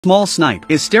Small snipe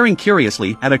is staring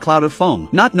curiously at a cloud of foam,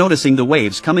 not noticing the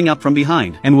waves coming up from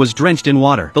behind, and was drenched in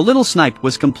water. The little snipe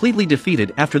was completely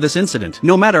defeated after this incident.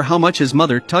 No matter how much his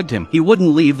mother tugged him, he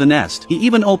wouldn't leave the nest. He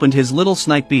even opened his little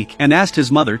snipe beak and asked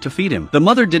his mother to feed him. The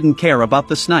mother didn't care about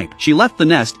the snipe. She left the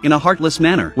nest in a heartless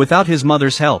manner. Without his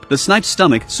mother's help, the snipe's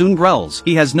stomach soon growls.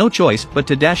 He has no choice but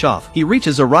to dash off. He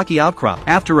reaches a rocky outcrop.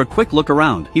 After a quick look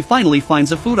around, he finally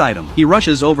finds a food item. He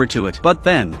rushes over to it, but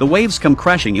then, the waves come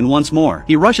crashing in once more.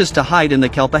 He rushes to hide in the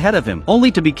kelp ahead of him, only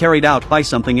to be carried out by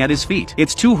something at his feet.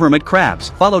 It's two hermit crabs,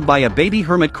 followed by a baby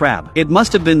hermit crab. It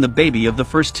must have been the baby of the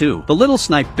first two. The little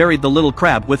snipe buried the little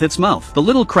crab with its mouth. The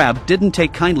little crab didn't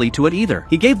take kindly to it either.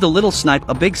 He gave the little snipe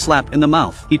a big slap in the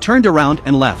mouth. He turned around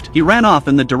and left. He ran off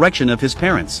in the direction of his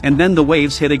parents, and then the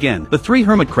waves hit again. The three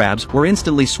hermit crabs were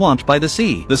instantly swamped by the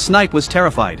sea. The snipe was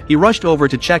terrified. He rushed over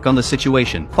to check on the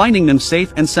situation, finding them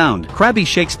safe and sound. Krabby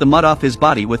shakes the mud off his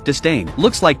body with disdain.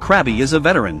 Looks like Krabby is a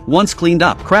veteran. Once cleaned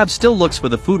up, Crab still looks for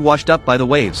the food washed up by the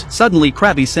waves. Suddenly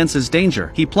Krabby senses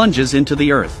danger. He plunges into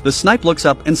the earth. The snipe looks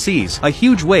up and sees a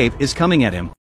huge wave is coming at him.